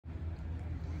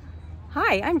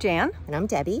Hi, I'm Jan. And I'm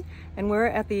Debbie. And we're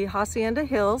at the Hacienda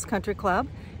Hills Country Club.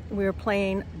 We're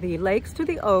playing the Lakes to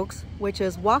the Oaks, which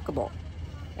is walkable.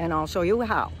 And I'll show you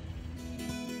how.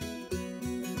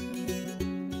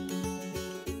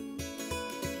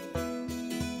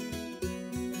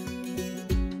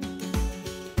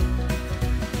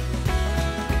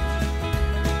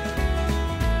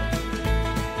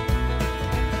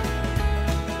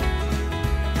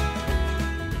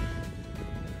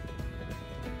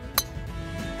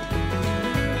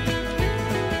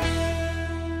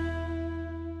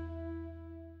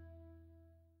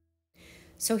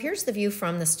 So here's the view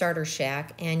from the starter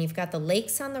shack, and you've got the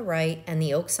lakes on the right and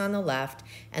the oaks on the left,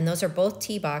 and those are both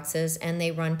tee boxes, and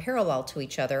they run parallel to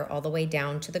each other all the way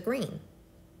down to the green.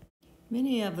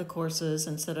 Many of the courses,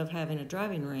 instead of having a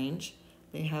driving range,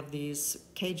 they have these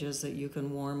cages that you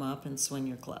can warm up and swing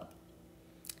your club.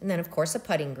 And then, of course, a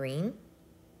putting green.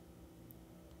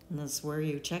 And that's where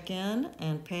you check in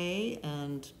and pay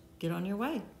and get on your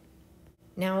way.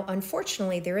 Now,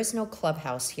 unfortunately, there is no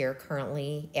clubhouse here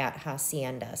currently at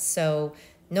Hacienda, so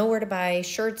nowhere to buy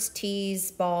shirts,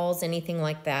 tees, balls, anything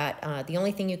like that. The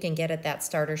only thing you can get at that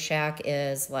starter shack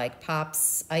is like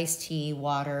pops, iced tea,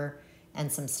 water,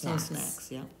 and some snacks. Some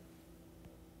snacks, yeah.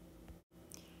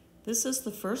 This is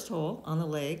the first hole on the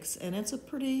lakes, and it's a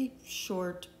pretty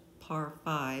short par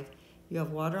 5. You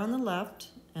have water on the left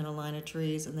and a line of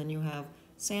trees, and then you have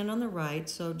sand on the right,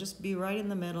 so just be right in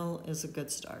the middle is a good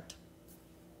start.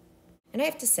 And I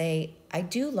have to say, I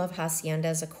do love Hacienda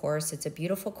as a course. It's a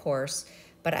beautiful course,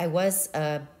 but I was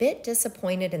a bit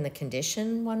disappointed in the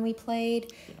condition when we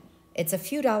played. Yeah. It's a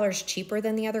few dollars cheaper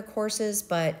than the other courses,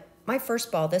 but my first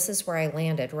ball, this is where I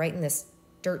landed, right in this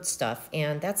dirt stuff,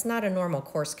 and that's not a normal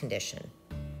course condition.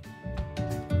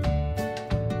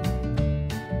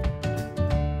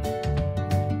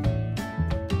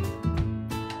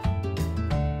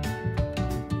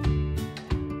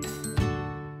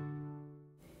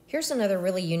 Here's another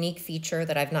really unique feature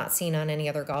that I've not seen on any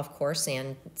other golf course,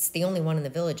 and it's the only one in the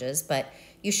Villages, but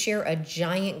you share a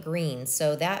giant green.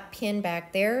 So that pin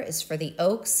back there is for the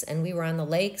Oaks, and we were on the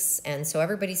Lakes, and so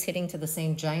everybody's hitting to the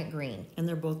same giant green. And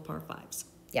they're both par 5s.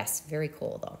 Yes, very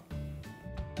cool though.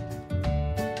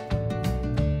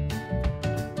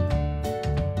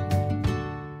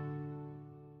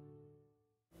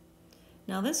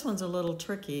 Now this one's a little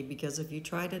tricky because if you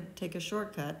try to take a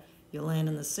shortcut, you'll land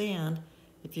in the sand.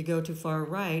 If you go too far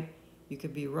right, you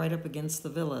could be right up against the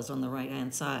villas on the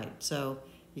right-hand side. So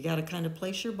you got to kind of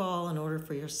place your ball in order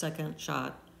for your second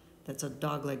shot that's a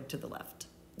dogleg to the left.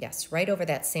 Yes, right over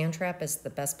that sand trap is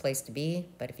the best place to be,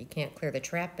 but if you can't clear the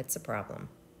trap, it's a problem.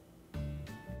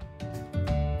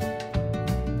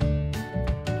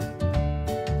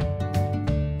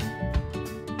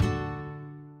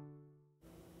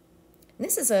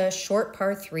 This is a short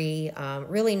par 3,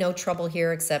 really no trouble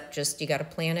here except just you got to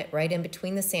plant it right in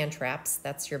between the sand traps.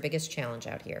 That's your biggest challenge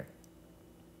out here.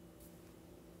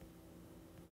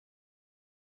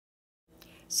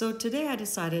 So today I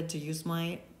decided to use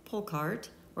my pull cart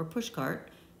or push cart,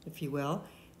 if you will,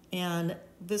 and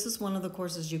this is one of the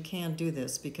courses you can do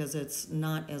this because it's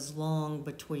not as long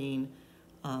between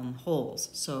holes.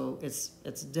 So it's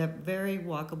very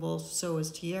walkable. So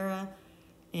is Tierra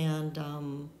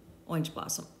and Orange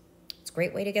Blossom. It's a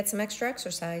great way to get some extra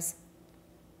exercise.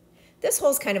 This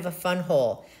hole's kind of a fun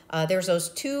hole. There's those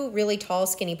two really tall,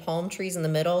 skinny palm trees in the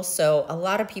middle, so a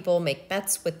lot of people make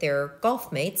bets with their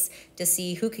golf mates to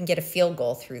see who can get a field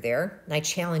goal through there, and I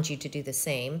challenge you to do the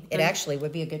same. It actually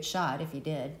would be a good shot if you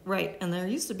did. Right, and there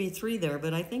used to be 3 there,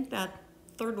 but I think that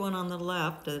third one on the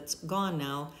left that's gone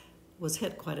now was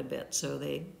hit quite a bit, so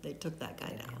they took that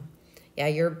guy down. Yeah,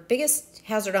 your biggest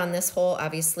hazard on this hole,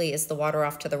 obviously, is the water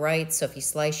off to the right. So if you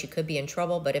slice, you could be in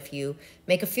trouble. But if you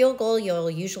make a field goal,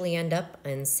 you'll usually end up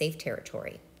in safe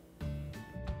territory.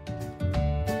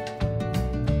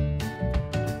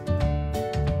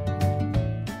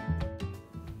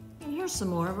 And here's some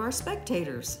more of our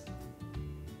spectators.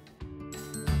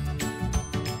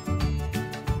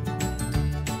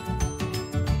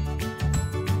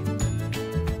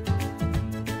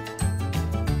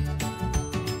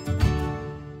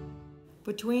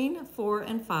 Between 4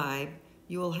 and 5,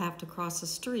 you will have to cross a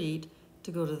street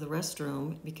to go to the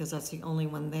restroom because that's the only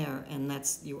one there, and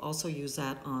you also use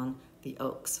that on the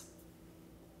Oaks.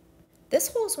 This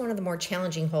hole is one of the more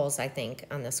challenging holes, I think,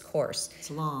 on this course.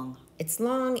 It's long. It's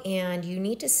long, and you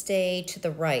need to stay to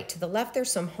the right. To the left,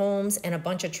 there's some homes and a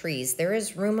bunch of trees. There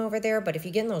is room over there, but if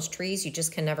you get in those trees, you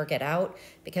just can never get out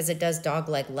because it does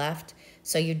dogleg left.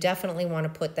 So you definitely want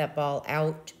to put that ball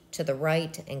out to the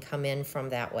right and come in from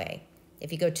that way.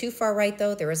 If you go too far right,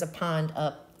 though, there is a pond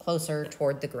up closer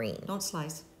toward the green. Don't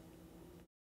slice.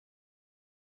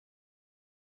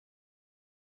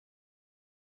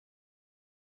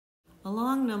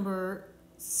 Along number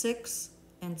 6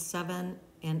 and 7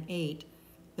 and 8,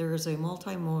 there is a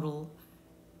multimodal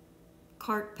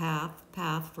cart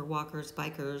path for walkers,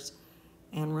 bikers,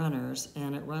 and runners,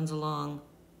 and it runs along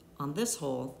on this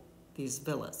hole, these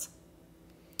villas.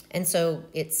 And so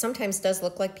it sometimes does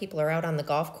look like people are out on the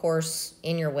golf course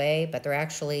in your way, but they're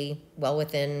actually well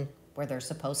within where they're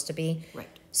supposed to be. Right.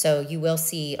 So you will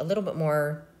see a little bit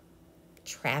more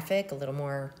traffic, a little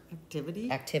more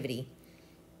activity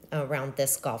around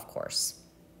this golf course.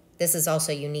 This is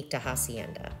also unique to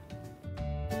Hacienda.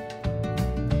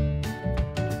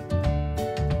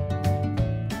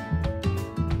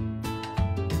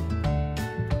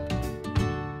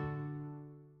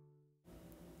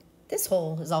 This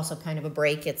hole is also kind of a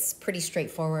break. It's pretty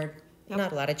straightforward. Yep.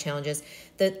 Not a lot of challenges.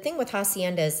 The thing with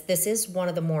Hacienda is this is one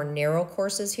of the more narrow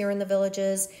courses here in the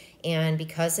Villages, and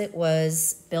because it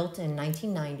was built in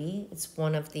 1990, it's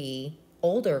one of the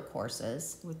older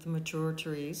courses. With the mature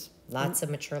trees. Lots of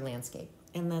mature landscape.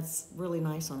 And that's really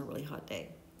nice on a really hot day.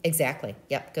 Exactly.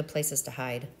 Yep, good places to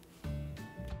hide.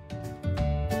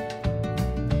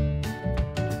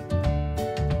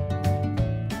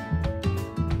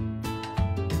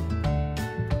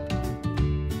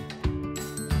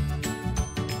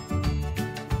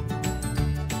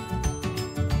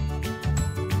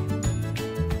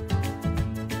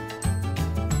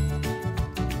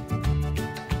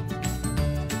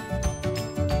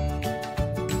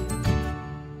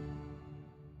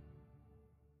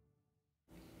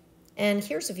 And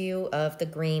here's a view of the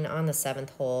green on the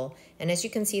 7th hole. And as you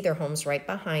can see, their home's right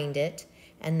behind it.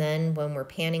 And then when we're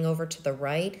panning over to the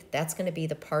right, that's going to be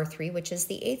the par 3, which is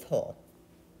the 8th hole.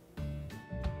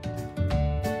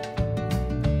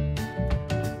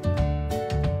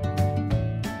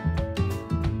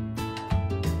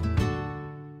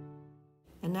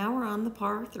 And now we're on the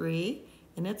par 3,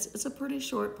 and it's a pretty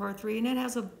short par 3, and it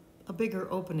has a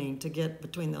bigger opening to get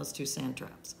between those two sand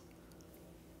traps.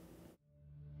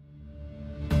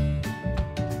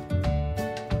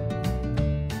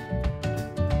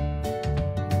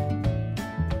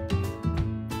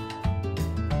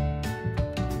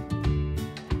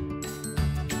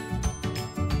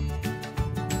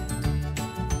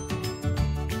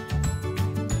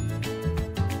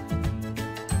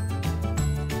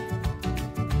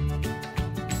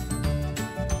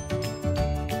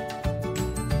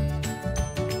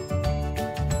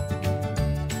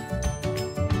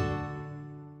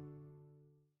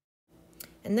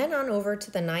 And then on over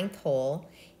to the 9th hole,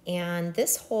 and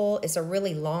this hole is a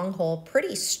really long hole,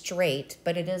 pretty straight,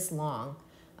 but it is long.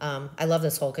 I love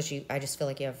this hole because I just feel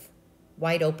like you have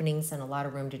wide openings and a lot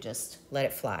of room to just let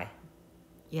it fly.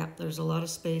 Yep, there's a lot of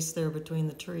space there between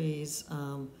the trees,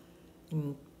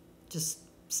 and just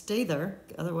stay there.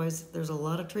 Otherwise, there's a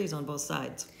lot of trees on both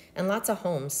sides. And lots of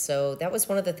homes, so that was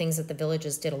one of the things that the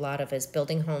Villages did a lot of, is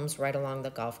building homes right along the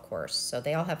golf course. So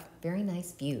they all have very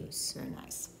nice views. Very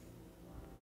nice.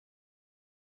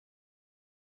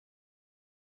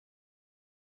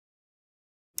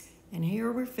 And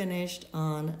here we're finished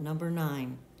on number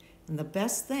 9. And the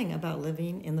best thing about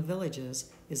living in the Villages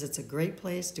is it's a great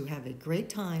place to have a great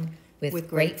time with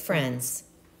great friends.